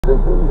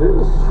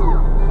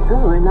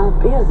Oh, and our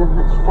beers are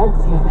much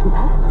fancier than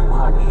that.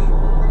 Much.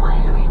 Why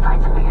did we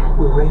invite them again?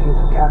 We're raiding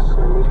the castle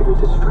and needed a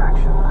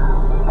distraction.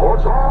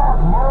 What's up,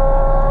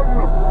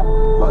 man?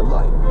 Bud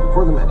Light,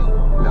 for the many,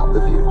 not the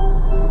few.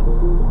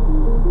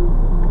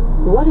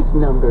 What if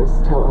numbers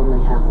tell only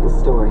half the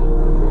story?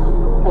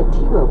 At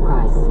T. Rowe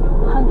Price,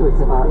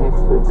 hundreds of our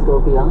experts go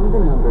beyond the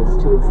numbers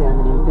to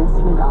examine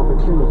investment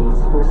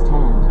opportunities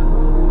firsthand.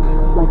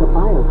 Like a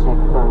biotech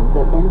firm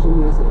that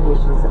engineers a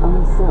patient's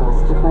own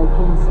cells to fight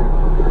cancer.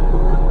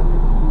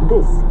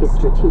 This is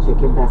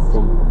strategic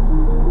investing.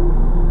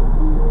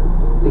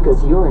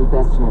 Because your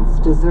investments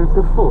deserve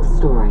the full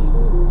story.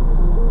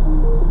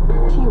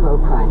 T. Rowe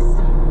Price.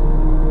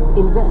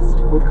 Invest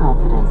with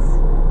confidence.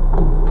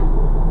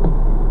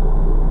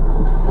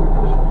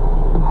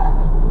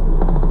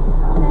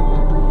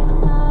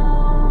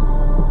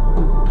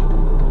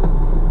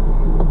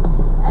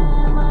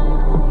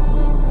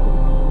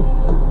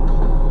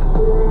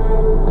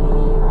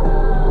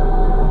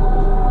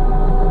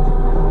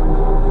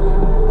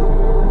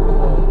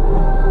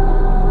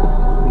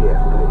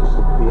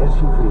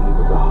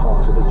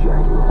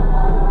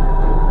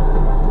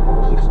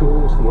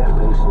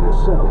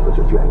 As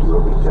a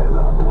Jaguar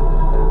retailer.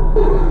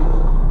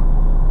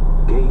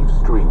 Dave's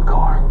dream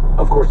car.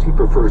 Of course, he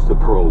prefers the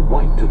pearl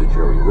white to the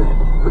cherry red,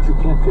 but you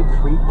can't fit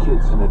 3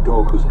 kids and a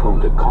dog who's prone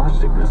to car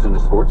sickness in a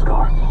sports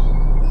car.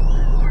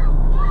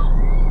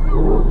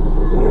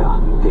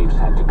 Yeah, Dave's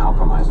had to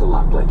compromise a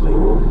lot lately.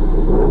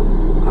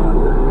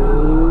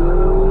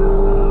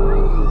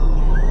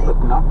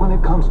 But not when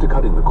it comes to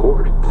cutting the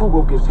cord.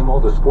 Fubo gives him all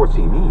the sports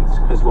he needs,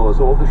 as well as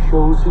all the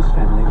shows his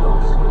family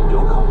loves.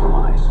 Don't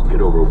compromise.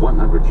 Get over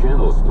 100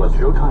 channels, plus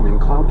Showtime and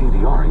Cloud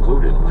DVR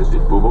included.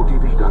 Visit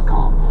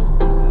FuboTV.com.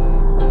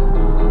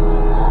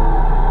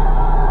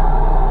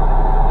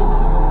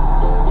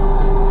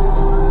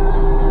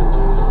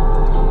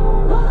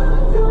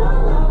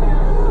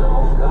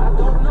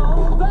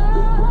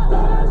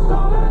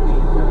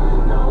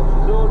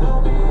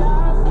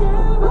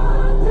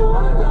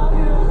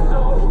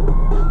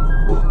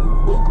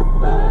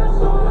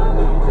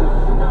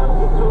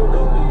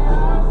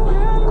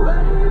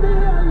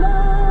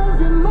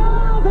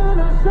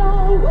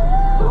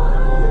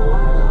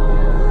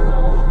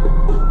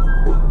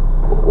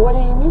 What do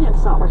you mean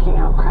it's not working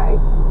out, Craig?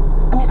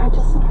 I mean, I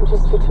just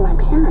introduced you to my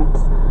parents.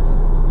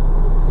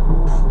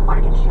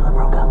 Craig and Sheila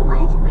broke up.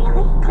 What?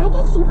 Really? Craig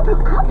and Sheila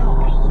broke up?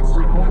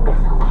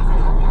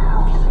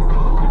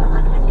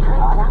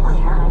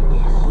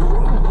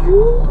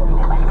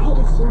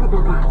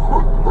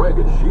 Craig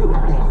and Sheila.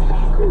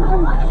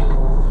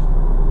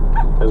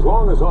 As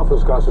long as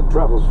office gossip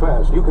travels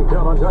fast, you can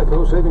count on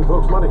Geico saving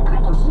folks money.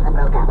 Craig and Sheila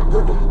broke up.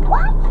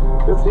 What?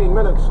 15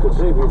 minutes could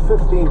save you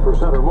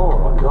 15% or more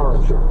on car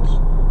insurance.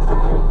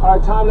 All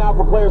right, time now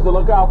for players to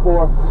look out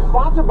for.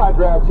 Sponsored by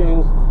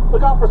DraftKings.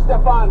 Look out for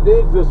Stephon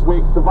Diggs this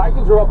week. The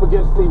Vikings are up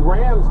against the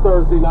Rams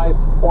Thursday night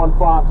on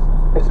Fox.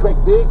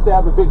 Expect Diggs to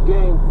have a big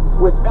game,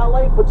 with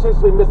LA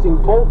potentially missing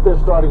both their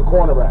starting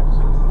cornerbacks.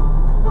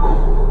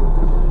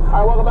 All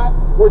right, welcome back.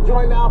 We're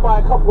joined now by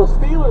a couple of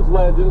Steelers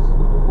legends,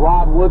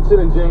 Rod Woodson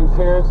and James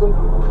Harrison.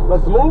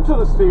 Let's move to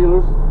the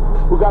Steelers,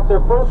 who got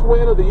their first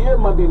win of the year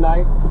Monday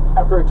night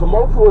after a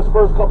tumultuous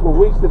first couple of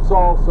weeks that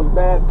saw some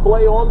bad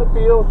play on the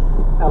field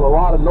and a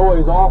lot of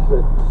noise off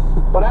it.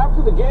 But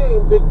after the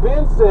game, Big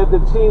Ben said the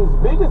team's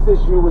biggest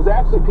issue was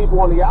actually people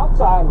on the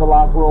outside of the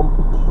locker room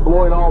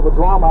blowing all the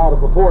drama out of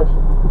proportion.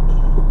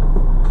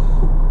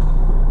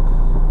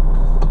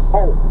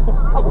 Oh,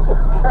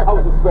 I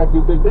was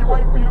expecting Big Ben. He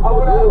waited for you to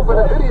blow it out for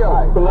the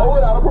video. Blow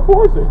it out of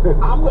proportion.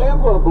 I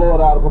am going to blow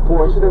it out of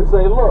proportion and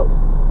say, look,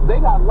 they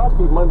got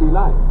lucky Monday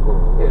night.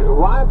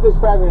 Ryan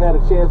Fitzpatrick had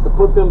a chance to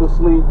put them to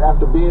sleep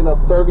after being up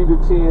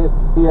 30-10.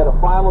 He had a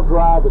final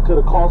drive that could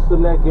have cost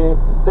them that game.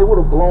 They would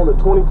have blown a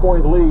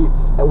 20-point lead,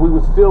 and we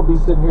would still be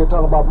sitting here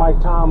talking about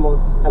Mike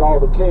Tomlin and all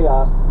the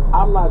chaos.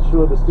 I'm not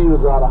sure the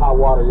Steelers are out of hot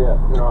water yet.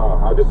 No,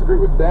 I disagree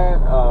with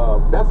that.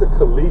 That's a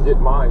collegiate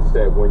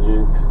mindset when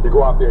you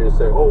go out there and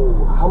say, oh,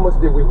 how much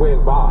did we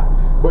win by?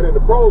 But in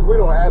the pros, we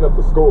don't add up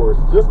the scores,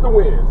 just the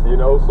wins, you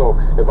know. So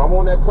if I'm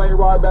on that plane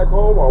ride back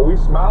home, are we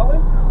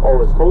smiling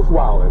or is Coach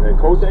wilding? And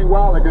Coach ain't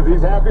wilding because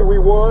he's happy we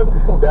won.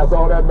 That's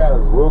all that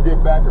matters. We'll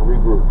get back and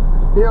regroup.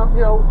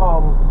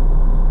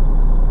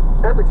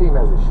 Every team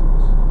has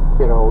issues,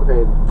 you know,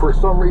 and for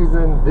some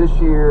reason this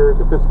year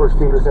the Pittsburgh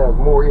Steelers have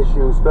more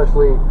issues,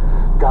 especially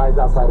guys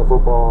outside of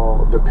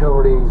football, the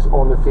penalties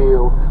on the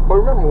field.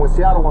 But remember, when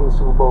Seattle won the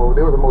Super Bowl,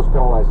 they were the most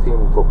penalized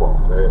team in football.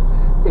 Yeah.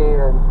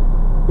 And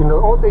you know,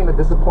 the only thing that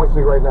disappoints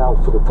me right now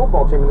for the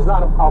football team is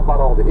not about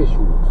all the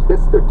issues.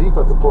 It's their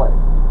defensive play.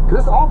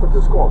 Because this offense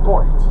is scoring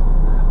points.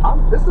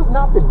 This is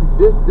not the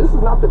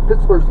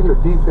Pittsburgh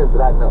Steelers defense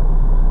that I know,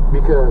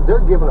 because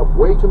they're giving up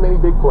way too many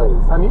big plays.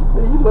 I mean,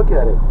 you look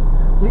at it.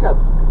 You got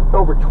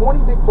over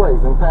 20 big plays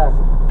and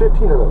passing,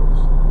 15 of those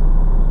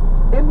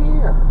in the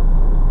air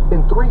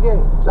in 3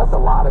 games. That's a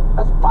lot of.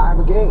 That's 5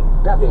 a game.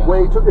 That's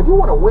way too. If you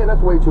want to win, that's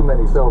way too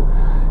many. So,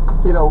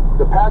 you know,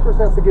 the Packers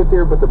has to get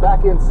there, but the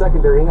back end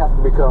secondary has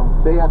to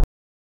become. They have